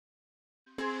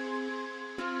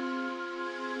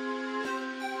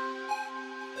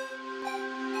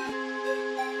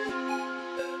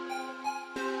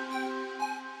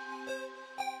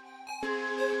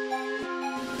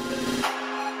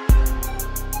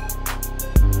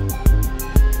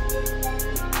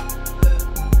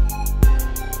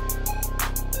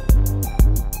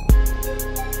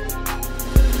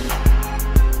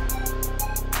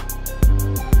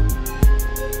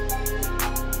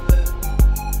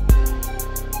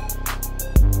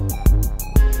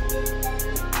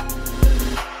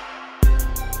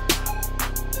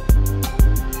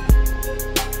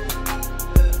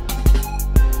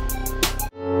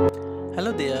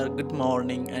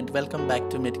back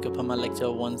to MedicoPharma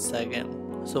Lecture once again.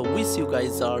 So wish you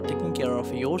guys are taking care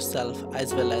of yourself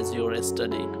as well as your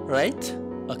study, right?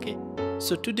 Okay.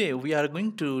 So today we are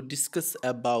going to discuss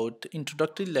about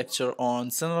introductory lecture on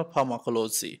general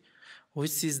pharmacology,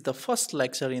 which is the first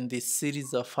lecture in this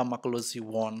series of Pharmacology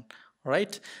 1.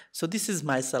 Right, so this is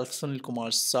myself Sunil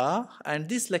Kumar Shah, and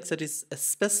this lecture is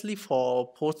especially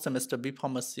for 4th semester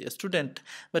B.Pharmacy student,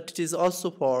 but it is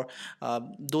also for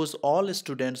those all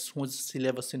students whose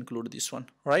syllabus include this one,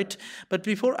 right? But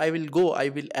before I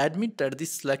will admit that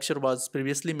this lecture was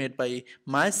previously made by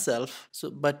myself,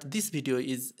 but this video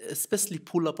is especially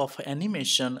full up of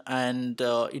animation, and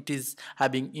it is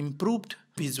having improved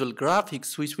visual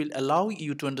graphics which will allow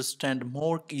you to understand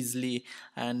more easily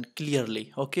and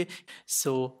clearly. Okay,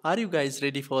 so are you guys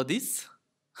ready for this?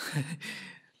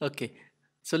 Okay,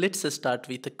 so let's start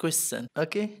with a question.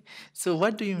 Okay, so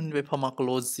what do you mean by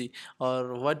pharmacology,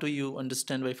 or what do you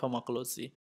understand by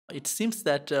pharmacology? It seems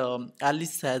that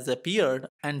Alice has appeared,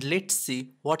 and let's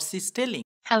see what she's telling.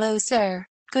 Hello, sir.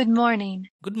 Good morning.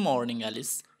 Good morning,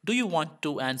 Alice. Do you want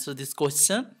to answer this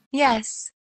question?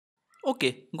 Yes.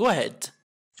 Okay, go ahead.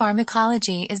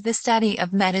 Pharmacology is the study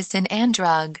of medicine and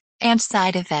drug, and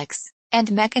side effects,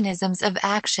 and mechanisms of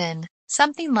action,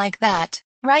 something like that.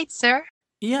 Right, sir?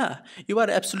 Yeah, you are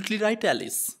absolutely right,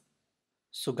 Alice.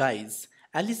 So guys,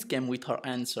 Alice came with her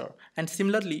answer, and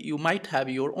similarly you might have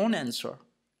your own answer.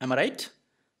 Am I right?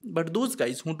 But those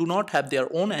guys who do not have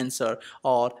their own answer,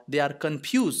 or they are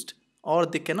confused, or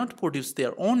they cannot produce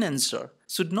their own answer,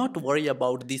 should not worry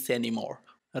about this anymore.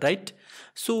 Right?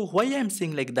 So why I am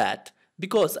saying like that?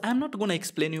 Because I am not going to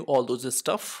explain you all those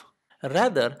stuff.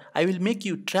 Rather, I will make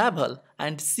you travel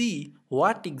and see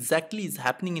what exactly is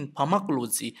happening in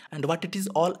pharmacology and what it is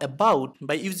all about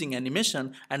by using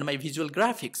animation and my visual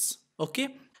graphics.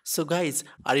 Okay? So guys,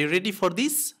 are you ready for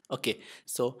this? Okay,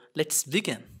 so let's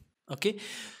begin. Okay,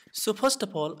 so first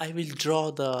of all, I will draw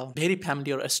the very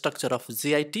familiar structure of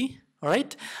GIT.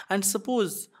 Alright, and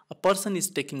suppose a person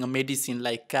is taking a medicine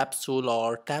like capsule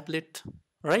or tablet,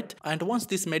 right? And once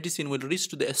this medicine will reach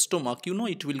to the stomach,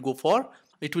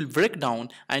 it will break down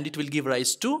and it will give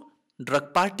rise to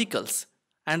drug particles.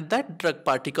 And that drug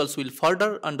particles will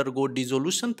further undergo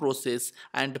dissolution process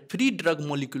and free drug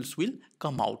molecules will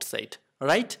come outside,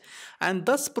 right? And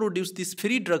thus produce these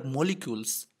free drug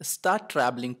molecules start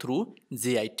traveling through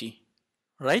GIT,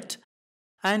 right?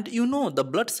 And the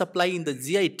blood supply in the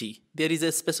GIT, there is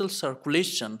a special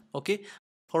circulation, okay?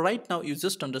 For right now, you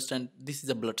just understand this is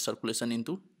a blood circulation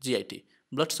into GIT.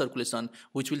 Blood circulation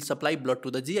which will supply blood to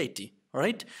the GIT,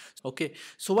 alright? Okay,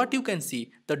 so what you can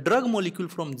see, the drug molecule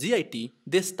from GIT,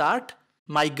 they start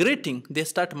migrating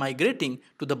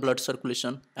to the blood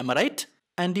circulation, am I right?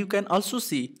 And you can also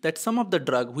see that some of the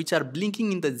drug which are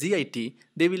blinking in the GIT,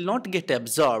 they will not get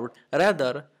absorbed,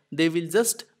 rather they will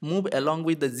just move along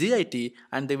with the GIT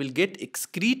and they will get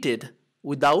excreted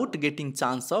without getting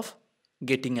chance of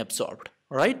getting absorbed,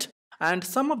 right? And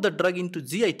some of the drug into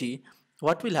GIT,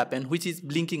 what will happen, which is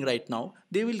blinking right now,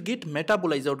 they will get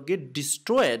metabolized or get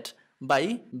destroyed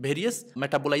by various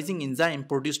metabolizing enzyme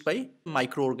produced by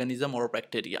microorganism or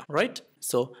bacteria, right?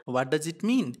 So what does it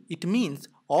mean? It means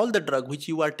all the drug which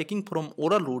you are taking from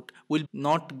oral route will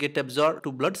not get absorbed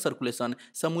to blood circulation.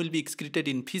 Some will be excreted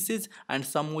in feces and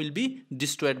some will be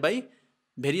destroyed by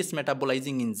various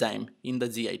metabolizing enzyme in the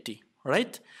GIT,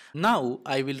 right? Now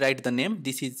I will write the name.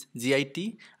 This is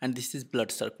GIT and this is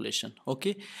blood circulation,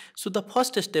 okay? So the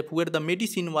first step where the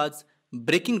medicine was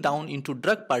breaking down into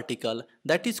drug particle,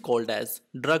 that is called as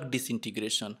drug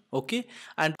disintegration, okay?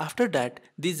 And after that,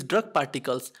 these drug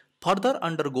particles further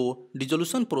undergo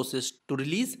dissolution process to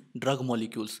release drug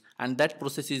molecules, and that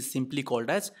process is simply called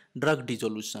as drug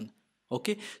dissolution.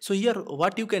 Okay, so here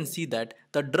what you can see that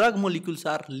the drug molecules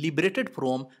are liberated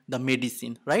from the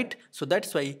medicine, right? So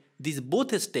that's why these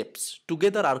both steps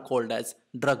together are called as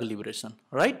drug liberation,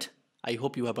 right? I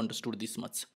hope you have understood this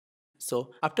much.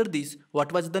 So after this,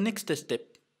 what was the next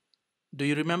step? Do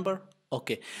you remember?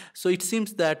 Okay, so it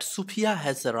seems that Sophia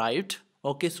has arrived.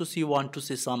 Okay, so she want to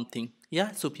say something.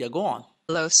 Yeah, Sophia, go on.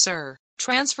 Hello, sir.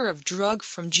 Transfer of drug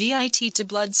from GIT to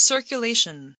blood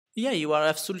circulation. Yeah, you are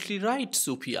absolutely right,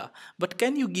 Sophia. But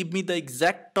can you give me the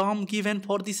exact term given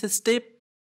for this step?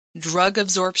 Drug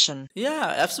absorption.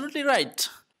 Yeah, absolutely right.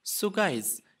 So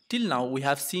guys, till now we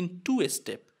have seen two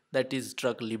steps. That is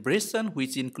drug liberation,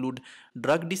 which include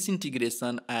drug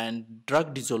disintegration and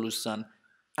drug dissolution.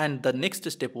 And the next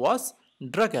step was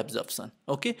drug absorption.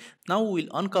 Okay, now we will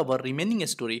uncover remaining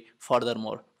story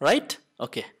furthermore, right?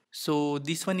 Okay, so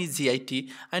this one is GIT,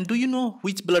 and do you know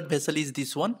which blood vessel is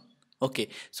this one? Okay,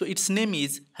 so its name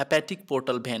is hepatic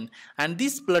portal vein, and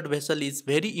this blood vessel is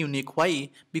very unique. Why?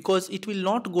 Because it will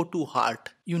not go to heart.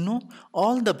 You know,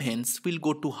 all the veins will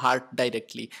go to heart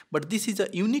directly, but this is a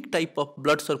unique type of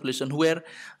blood circulation where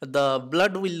the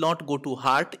blood will not go to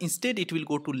heart. Instead, it will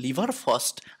go to liver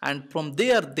first, and from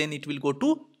there then it will go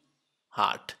to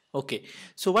heart. Okay,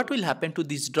 so what will happen to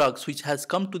these drugs which has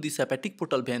come to this hepatic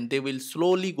portal vein? They will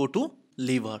slowly go to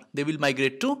liver. They will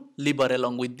migrate to liver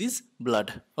along with this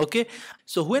blood. Okay,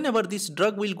 so whenever this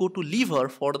drug will go to liver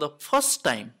for the first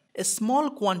time, a small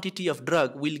quantity of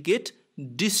drug will get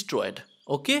destroyed.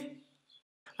 Okay,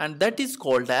 and that is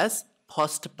called as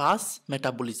first pass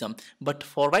metabolism. But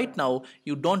for right now,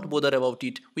 you don't bother about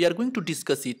it. We are going to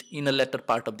discuss it in a later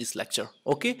part of this lecture.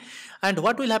 Okay, and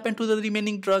what will happen to the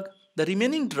remaining drug? The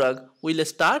remaining drug will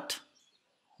start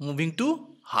moving to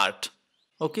heart.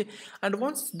 Okay, and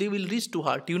once they will reach to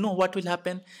heart, you know what will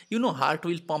happen? You know, heart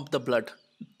will pump the blood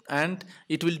and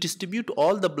it will distribute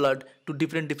all the blood to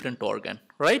different organ,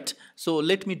 right? So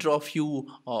let me draw a few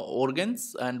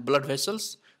organs and blood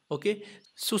vessels. Okay,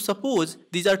 so suppose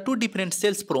these are two different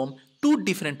cells from two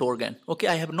different organ. Okay,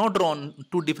 I have not drawn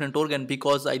two different organ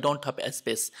because I don't have a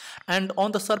space, and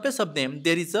on the surface of them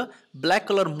there is a black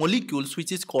color molecules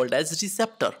which is called as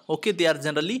receptor. Okay, they are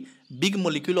generally big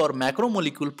molecule or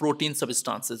macromolecule protein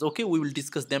substances. Okay, we will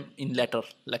discuss them in later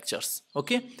lectures.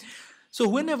 Okay, so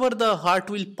whenever the heart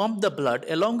will pump the blood,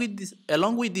 along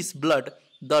with this blood,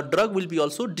 the drug will be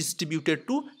also distributed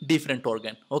to different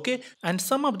organ. Okay, and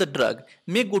some of the drug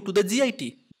may go to the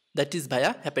GIT, that is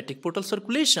via hepatic portal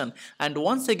circulation, and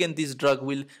once again this drug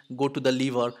will go to the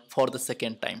liver for the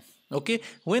second time. Okay,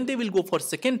 when they will go for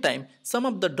second time, some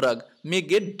of the drug may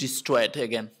get destroyed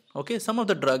again. Okay, some of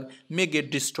the drug may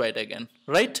get destroyed again,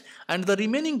 right? And the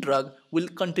remaining drug will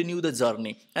continue the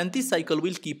journey, and this cycle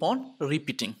will keep on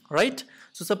repeating, right?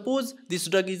 So suppose this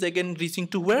drug is again reaching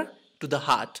to where? To the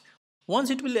heart. Once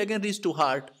it will again reach to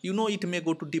heart, you know, it may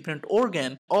go to different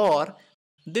organ, or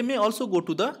they may also go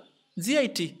to the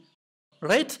GIT,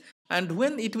 right? And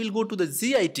when it will go to the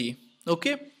GIT,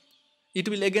 okay, it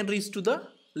will again reach to the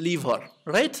liver,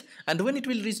 right? And when it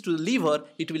will reach to the liver,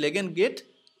 it will again get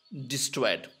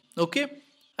destroyed. Okay,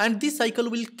 and this cycle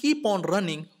will keep on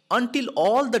running until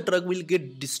all the drug will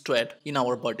get destroyed in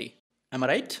our body. Am I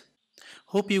right?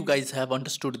 Hope you guys have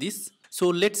understood this. So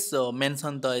let's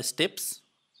mention the steps.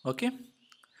 Okay,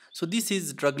 so this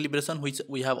is drug liberation, which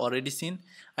we have already seen,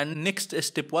 and next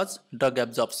step was drug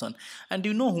absorption. And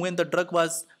you know, when the drug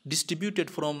was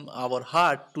distributed from our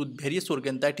heart to various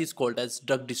organs, that is called as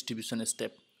drug distribution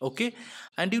step. Okay,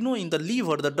 and you know, in the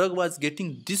liver the drug was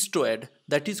getting destroyed,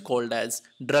 that is called as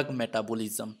drug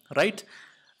metabolism, right?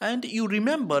 And you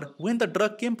remember, when the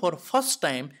drug came for first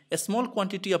time, a small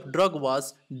quantity of drug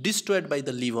was destroyed by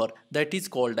the liver, that is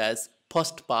called as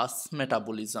first pass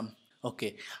metabolism.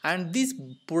 Okay, and these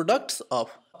products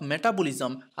of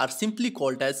metabolism are simply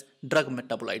called as drug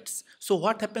metabolites. So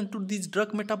what happened to these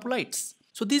drug metabolites?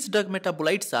 So these drug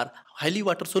metabolites are highly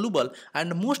water soluble,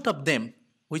 and most of them,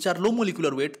 which are low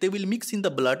molecular weight, they will mix in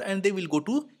the blood and they will go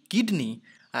to kidney,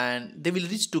 and they will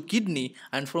reach to kidney,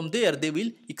 and from there they will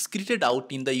excreted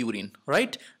out in the urine,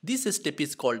 right? This step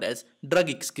is called as drug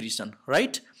excretion,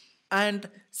 right? And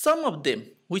some of them,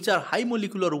 which are high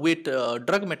molecular weight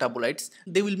drug metabolites,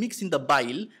 they will mix in the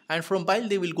bile, and from bile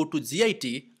they will go to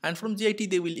GIT, and from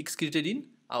GIT they will excreted in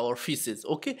our feces.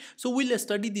 Okay, so we'll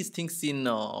study these things in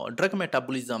drug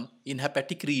metabolism in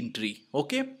hepatic re-entry.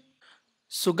 Okay,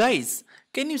 so guys,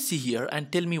 can you see here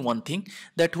and tell me one thing,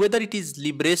 that whether it is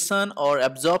liberation or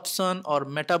absorption or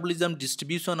metabolism,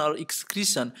 distribution or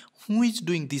excretion, who is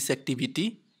doing this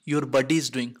activity? Your body is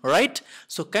doing, right?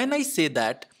 So can I say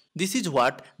that this is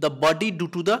what the body do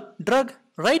to the drug,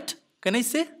 right? Can I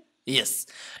say? Yes.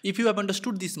 If you have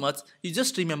understood this much, you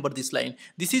just remember this line.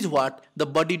 This is what the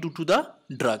body do to the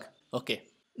drug. Okay.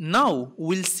 Now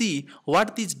we'll see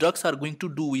what these drugs are going to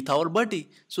do with our body.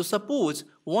 So suppose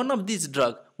one of these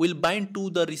drug will bind to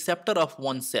the receptor of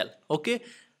one cell. Okay.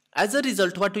 As a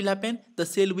result, what will happen? The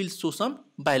cell will show some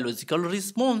biological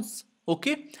response.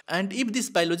 Okay, and if this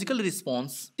biological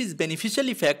response is beneficial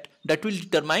effect, that will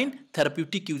determine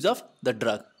therapeutic use of the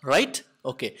drug, right?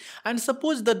 Okay, and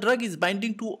suppose the drug is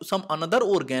binding to some another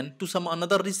organ, to some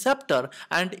another receptor,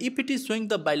 and if it is showing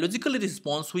the biological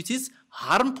response which is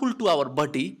harmful to our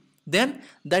body, then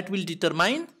that will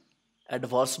determine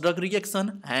adverse drug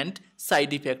reaction and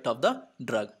side effect of the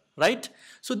drug, right?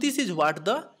 So this is what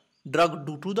the drug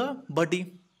do to the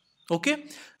body. Okay,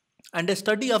 and a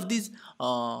study of this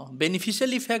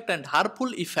beneficial effect and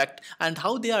harmful effect and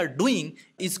how they are doing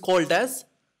is called as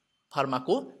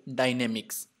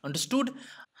pharmacodynamics. Understood?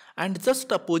 And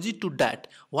just opposite to that,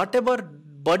 whatever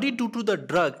body do to the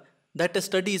drug, that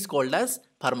study is called as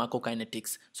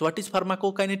pharmacokinetics. So what is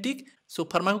pharmacokinetic? So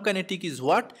pharmacokinetic is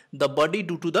what the body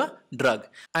do to the drug,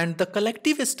 and the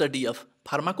collective study of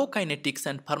pharmacokinetics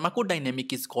and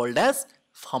pharmacodynamics is called as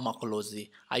pharmacology.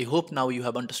 I hope now you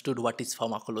have understood what is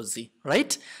pharmacology,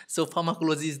 right? So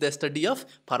pharmacology is the study of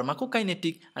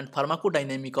pharmacokinetic and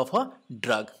pharmacodynamic of a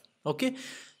drug. Okay,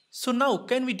 so now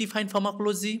can we define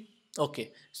pharmacology?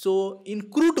 Okay, so in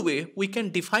crude way we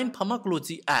can define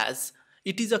pharmacology as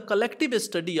it is a collective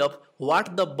study of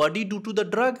what the body do to the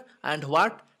drug and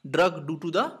what drug do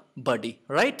to the body,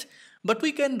 right? But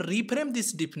we can reframe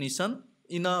this definition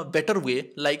in a better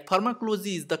way, like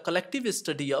pharmacology is the collective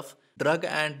study of drug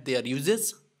and their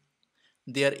uses,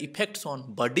 their effects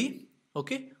on body,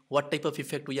 okay, what type of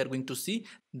effect we are going to see,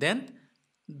 then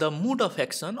the mode of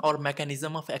action or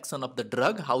mechanism of action of the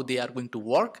drug, how they are going to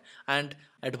work, and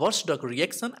adverse drug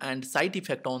reaction and side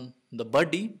effect on the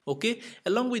body, okay,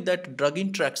 along with that drug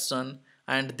interaction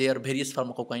and their various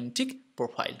pharmacokinetic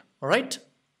profile, alright.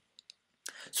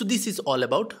 So this is all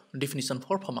about definition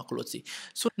for pharmacology.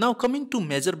 So now coming to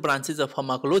major branches of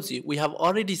pharmacology, we have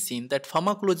already seen that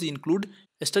pharmacology include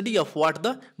a study of what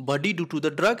the body do to the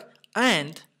drug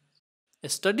and a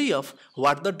study of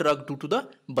what the drug do to the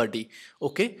body.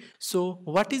 Okay, so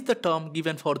what is the term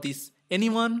given for this?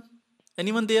 Anyone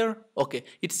there? Okay,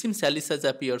 it seems Alice has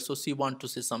appeared, so she want to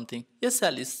say something. Yes,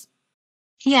 Alice.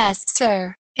 Yes,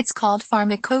 sir. It's called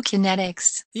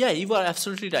pharmacokinetics. Yeah, you are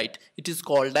absolutely right. It is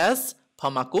called as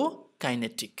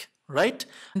pharmacokinetic, right?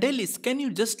 And Alice, can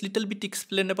you just little bit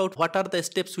explain about what are the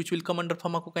steps which will come under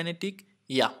pharmacokinetic?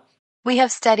 Yeah. We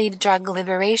have studied drug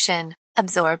liberation,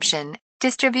 absorption,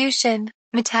 distribution,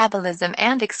 metabolism,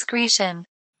 and excretion.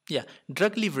 Yeah,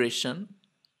 drug liberation,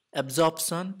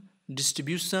 absorption,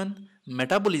 distribution,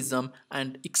 metabolism,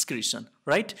 and excretion,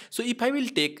 right? So if I will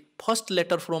take first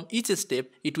letter from each step,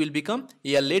 it will become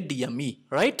LADME,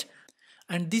 right?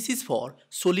 And this is for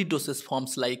solid dosage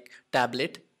forms like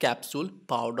tablet, capsule,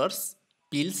 powders,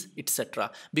 pills,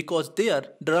 etc. because their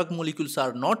drug molecules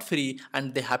are not free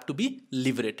and they have to be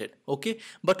liberated, okay?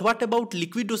 But what about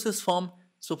liquid dosage form?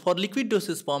 So for liquid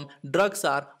dosage form, drugs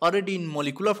are already in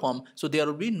molecular form, so there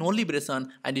will be no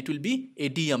liberation and it will be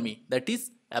ADME, that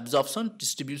is absorption,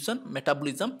 distribution,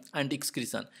 metabolism, and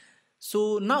excretion.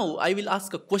 So now I will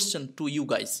ask a question to you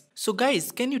guys. So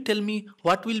guys, can you tell me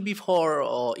what will be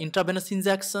for intravenous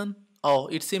injection? Oh,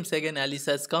 it seems again Alice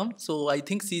has come, so I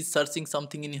think she is searching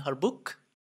something in her book.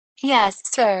 Yes,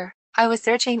 sir. I was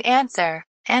searching answer,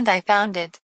 and I found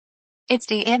it. It's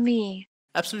DME.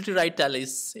 Absolutely right,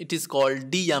 Alice. It is called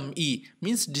DME,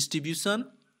 means distribution,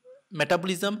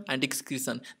 metabolism, and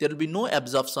excretion. There will be no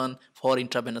absorption for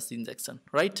intravenous injection,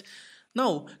 right?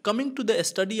 Now, coming to the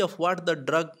study of what the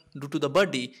drug do to the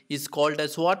body is called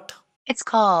as what? It's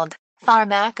called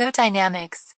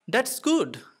pharmacodynamics. That's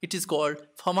good. It is called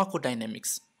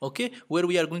pharmacodynamics, okay, where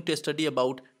we are going to study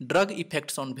about drug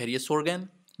effects on various organ,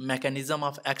 mechanism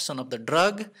of action of the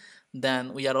drug.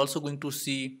 Then we are also going to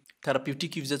see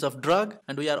therapeutic uses of drug,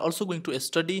 and we are also going to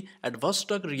study adverse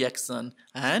drug reaction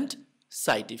and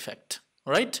side effect,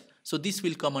 right? So this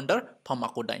will come under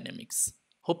pharmacodynamics.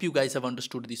 Hope you guys have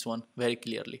understood this one very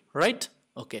clearly, right?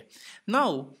 Okay,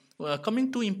 now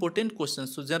coming to important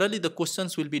questions. So generally the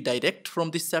questions will be direct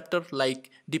from this chapter, like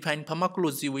define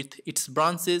pharmacology with its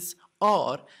branches,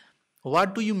 or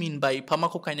what do you mean by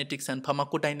pharmacokinetics and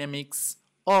pharmacodynamics,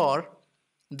 or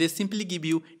they simply give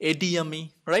you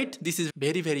ADME, right? This is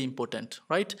very important,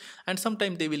 right? And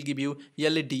sometimes they will give you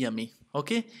LADME,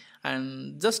 okay?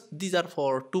 And just these are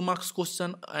for 2 marks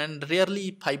question, and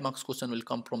rarely 5 marks question will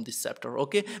come from this chapter,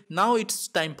 okay? Now it's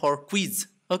time for quiz,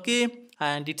 okay?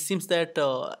 And it seems that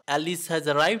Alice has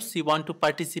arrived. She want to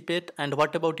participate. And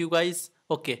what about you guys?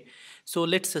 Okay, so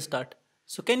let's start.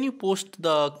 So can you post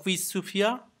the quiz,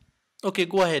 Sophia? Okay,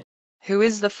 go ahead. Who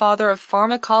is the father of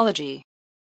pharmacology?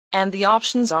 And the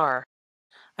options are.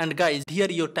 And guys, here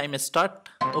your time start.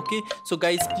 Okay, so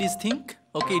guys, please think.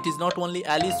 Okay, it is not only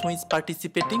Alice who is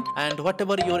participating, and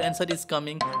whatever your answer is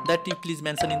coming, that you please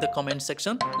mention in the comment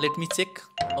section. Let me check.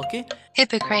 Okay,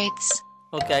 Hippocrates.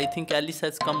 okay, I think Alice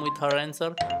has come with her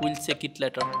answer. We'll check it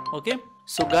later. Okay,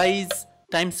 so guys,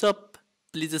 time's up.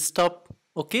 Please stop.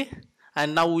 Okay,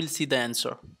 and now we'll see the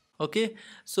answer. Okay,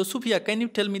 so Sophia, can you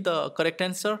tell me the correct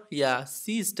answer? Yeah,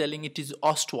 she is telling it is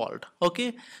Ostwald.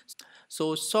 Okay,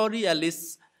 so sorry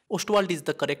Alice, Ostwald is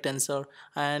the correct answer,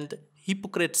 and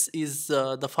Hippocrates is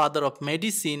the father of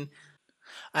medicine,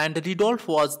 and Rudolph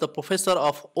was the professor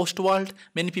of Ostwald.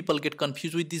 Many people get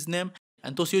confused with this name,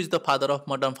 and Toshio is the father of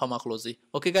modern pharmacology.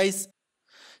 Okay guys,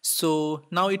 So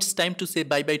now it's time to say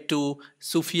bye bye to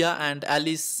Sophia and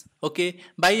Alice. Okay,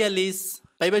 bye Alice.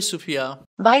 Bye bye Sophia.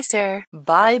 Bye, sir.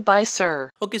 Bye bye, sir.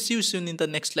 Okay, see you soon in the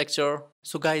next lecture.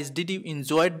 So guys, did you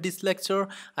enjoyed this lecture,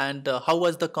 and how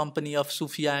was the company of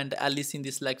Sophia and Alice in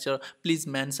this lecture? Please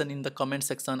mention in the comment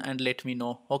section and let me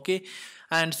know. Okay,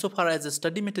 and so far as the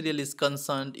study material is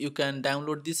concerned, you can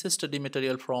download this study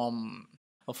material from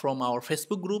our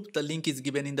Facebook group. The link is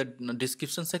given in the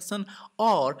description section,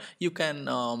 or you can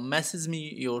message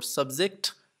me your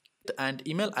subject and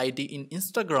email ID in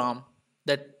Instagram,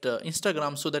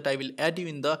 so that I will add you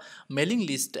in the mailing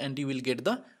list and you will get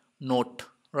the note,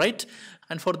 right?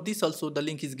 And for this also the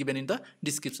link is given in the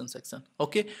description section.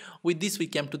 Okay, with this we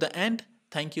came to the end.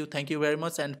 Thank you very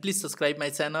much, and please subscribe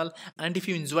my channel, and if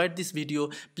you enjoyed this video,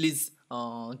 please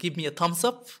give me a thumbs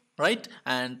up, right,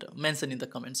 and mention in the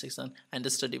comment section,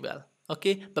 and study well.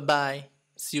 Okay, bye bye,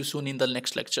 see you soon in the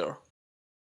next lecture.